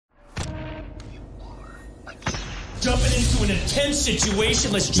Jumping into an intense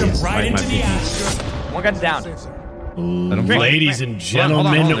situation. Let's jump right into the action. One guy's down. Ladies and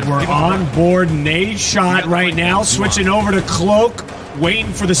gentlemen, we're on board Nadeshot right now, switching over to Cloak,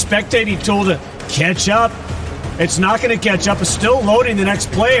 waiting for the spectating tool to catch up. It's not going to catch up. It's still loading the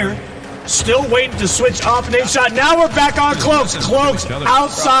next player. Still waiting to switch off Nadeshot. Now we're back on Cloaks. Cloaks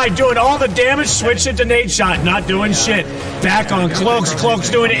outside doing all the damage. Switch into Nadeshot. Not doing shit. Back on Cloaks. Cloaks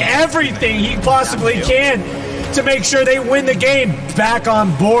doing everything he possibly can to make sure they win the game. Back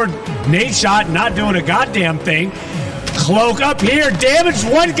on board Nadeshot. Not doing a goddamn thing. Cloak up here. Damage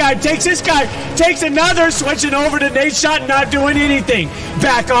one guy. Takes this guy. Takes another. Switching over to Nadeshot. Not doing anything.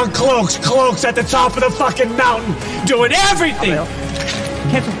 Back on Cloaks. Cloaks at the top of the fucking mountain. Doing everything.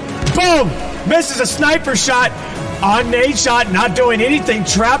 Boom! Misses a sniper shot on Nadeshot, not doing anything,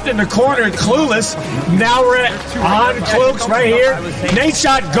 trapped in the corner, clueless. Now we're on Cloaks right here.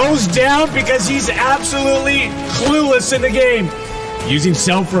 Nadeshot goes down because he's absolutely clueless in the game. Using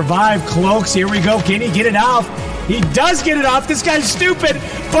self-revive, Cloaks, here we go. Can he get it off? He does get it off. This guy's stupid.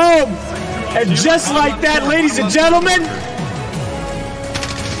 Boom! And just like that, ladies and gentlemen,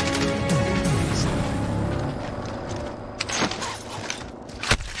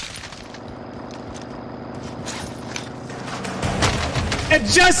 and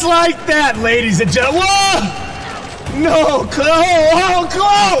just like that, ladies and gentlemen. Whoa! No, Chloe!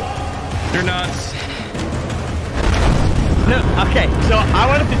 Chloe! You're nuts. No, okay, so I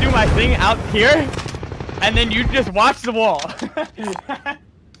wanted to do my thing out here, and then you just watch the wall.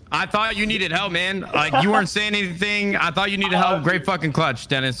 I thought you needed help, man. Like, you weren't saying anything. I thought you needed help. Great fucking clutch,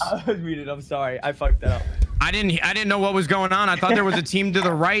 Dennis. I was muted. I'm sorry. I fucked that up. I didn't know what was going on. I thought there was a team to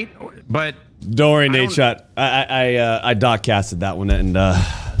the right, but don't worry, Nadeshot. I doc casted that one, and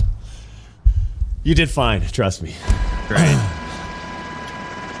you did fine. Trust me. Great.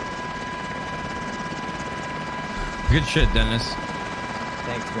 Good shit, Dennis.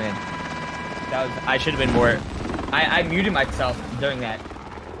 Thanks, man. That was. I should have been more. I muted myself during that.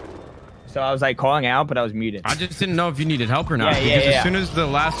 So I was like calling out, but I was muted. I just didn't know if you needed help or not. Because as soon as the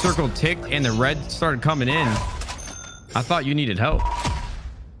last circle ticked and the red started coming in, I thought you needed help.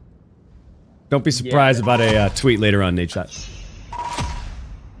 Don't be surprised about a tweet later on, Nadeshot.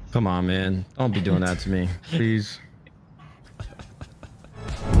 Come on, man. Don't be doing that to me, please.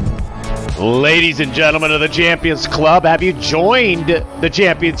 Ladies and gentlemen of the Champions Club, have you joined the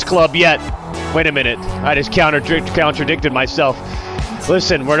Champions Club yet? Wait a minute. I just contradicted myself.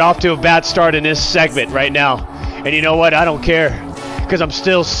 Listen, we're off to a bad start in this segment right now. And you know what? I don't care. Because I'm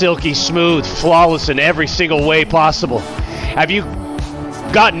still silky smooth, flawless in every single way possible. Have you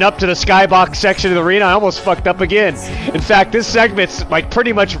gotten up to the skybox section of the arena? I almost fucked up again. In fact, this segment's like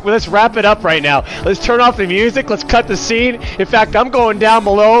pretty much, let's wrap it up right now. Let's turn off the music. Let's cut the scene. In fact, I'm going down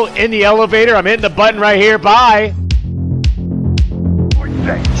below in the elevator. I'm hitting the button right here. Bye.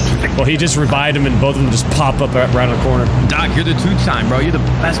 Well, he just revived him, and both of them just pop up right on the corner. Doc, you're the two-time, bro. You're the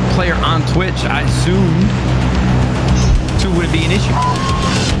best player on Twitch. I assumed two wouldn't be an issue.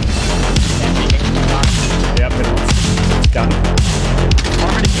 Yep. Down.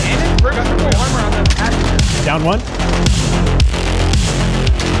 Armor to cannon? We're gonna put armor on the passenger. Down one.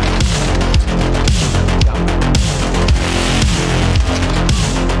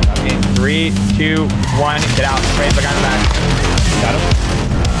 Okay, 3, 2, 1, get out. Raise the guy in the back. Got him.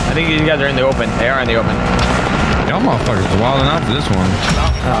 I think these guys are in the open. They are in the open. Y'all motherfuckers are wilding out for this one.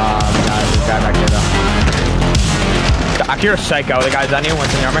 God, there's a guy back here though. Akira's psycho. The guy's on you.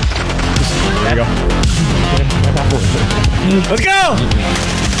 One's in the armor. There you go. Let's go!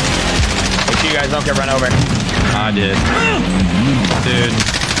 Make sure you guys don't get run over. I did. Dude.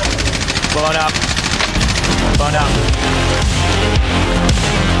 Blown up. Blown up.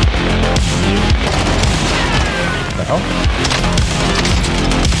 What the hell?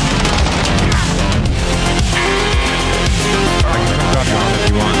 Drop your arm if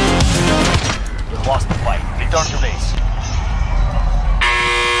you want. We've lost the fight. Return to base.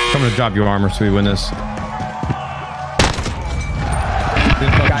 I'm gonna drop your armor so we win this.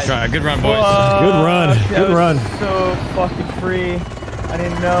 Good run, boys. Good run. Good run. So fucking free. I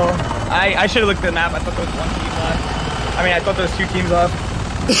didn't know. I should have looked at the map. I thought there was one team left. I mean, I thought there was 2 teams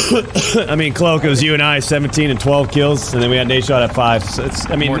left. I mean, Cloak, it was you and I, 17 and 12 kills, and then we had Nadeshot at 5. So it's,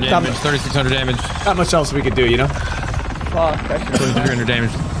 I mean, more damage, 3,600 damage. Not much else we could do, you know? Fuck, that should have 300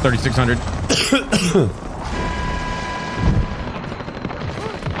 damage, 3,600.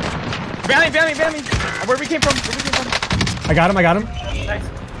 Ban me. Where we came from? I got him. Nice.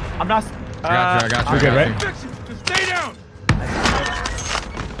 I'm not. I got you. You're good, right? Just stay down.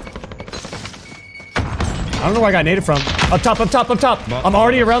 I don't know where I got naded from. Up top. I'm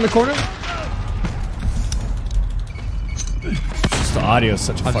already around the corner. The audio is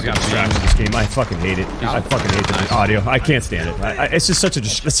such a fucking distraction in this game. I fucking hate it. I fucking hate the audio. I can't stand it. It's just such a.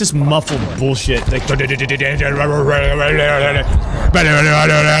 It's just muffled bullshit. Like. God damn it,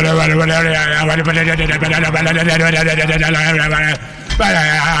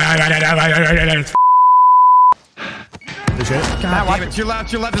 to your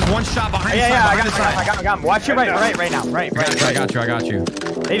left, there's one shot behind you. Yeah, I got him. Watch your right now. Right. I got you.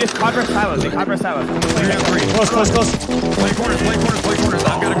 They just cover silos. Close. Play corners.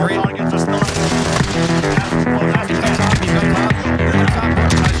 I've got a great.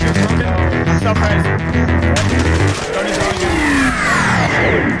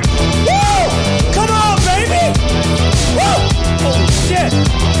 Woo! Come on, baby! Woo! Holy shit!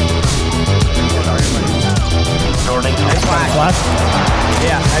 Nice flash.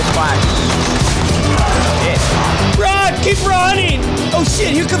 Yeah, nice flash. Run! Keep running! Oh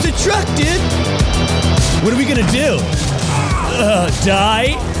shit, here comes a truck, dude! What are we gonna do?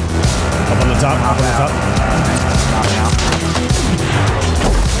 Die? Up on the top.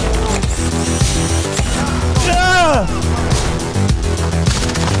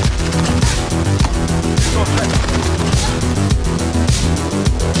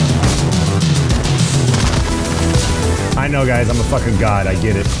 I know, guys, I'm a fucking god. I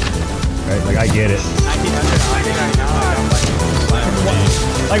get it. Right? Like, I get it.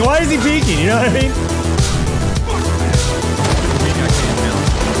 Like, why is he peeking? You know what I mean?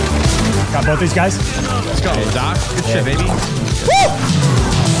 Got both these guys? Let's go, Doc. Good shit, baby. Woo!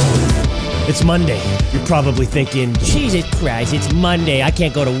 It's Monday. You're probably thinking, Jesus Christ, it's Monday. I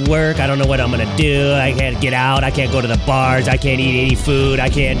can't go to work. I don't know what I'm gonna do. I can't get out. I can't go to the bars. I can't eat any food.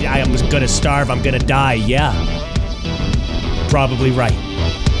 I'm gonna starve. I'm gonna die. Yeah. Probably right.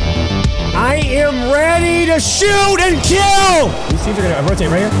 I am ready to shoot and kill! These teams are gonna rotate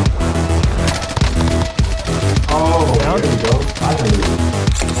right here. Oh, down. There we go.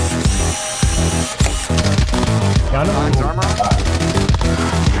 Down them.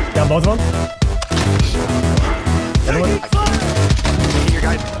 Down both of them. Everyone.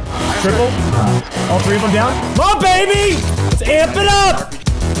 Triple. All three of them down. Come on, baby! Let's amp it up!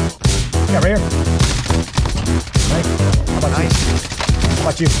 Yeah, right here. Nice. How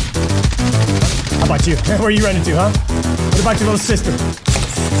about you? How about you? Where are you running to, huh? What about your little sister?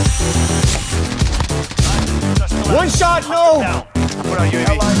 One shot, no!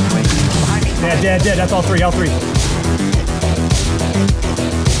 Dead. That's all three. Right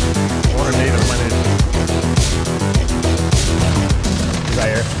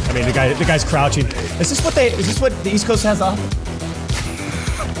here. I mean, the guy's crouching. Is this what the East Coast has off?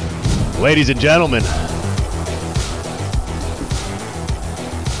 Ladies and gentlemen,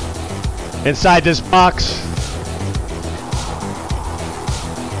 inside this box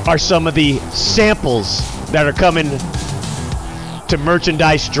are some of the samples that are coming to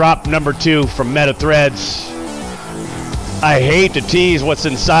merchandise drop number 2 from Meta Threads. I hate to tease what's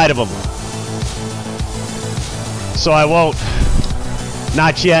inside of them, so I won't.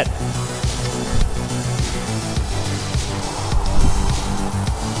 Not yet.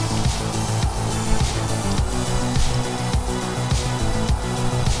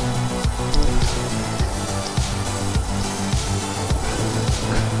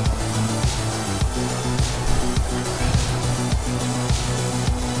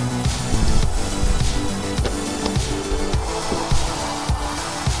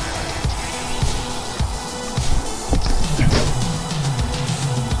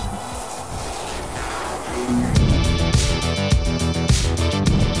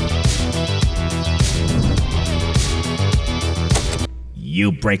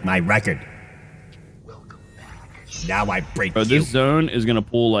 You break my record. Now I break you. This zone is gonna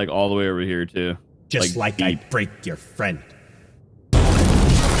pull like all the way over here too. Just like I break your friend.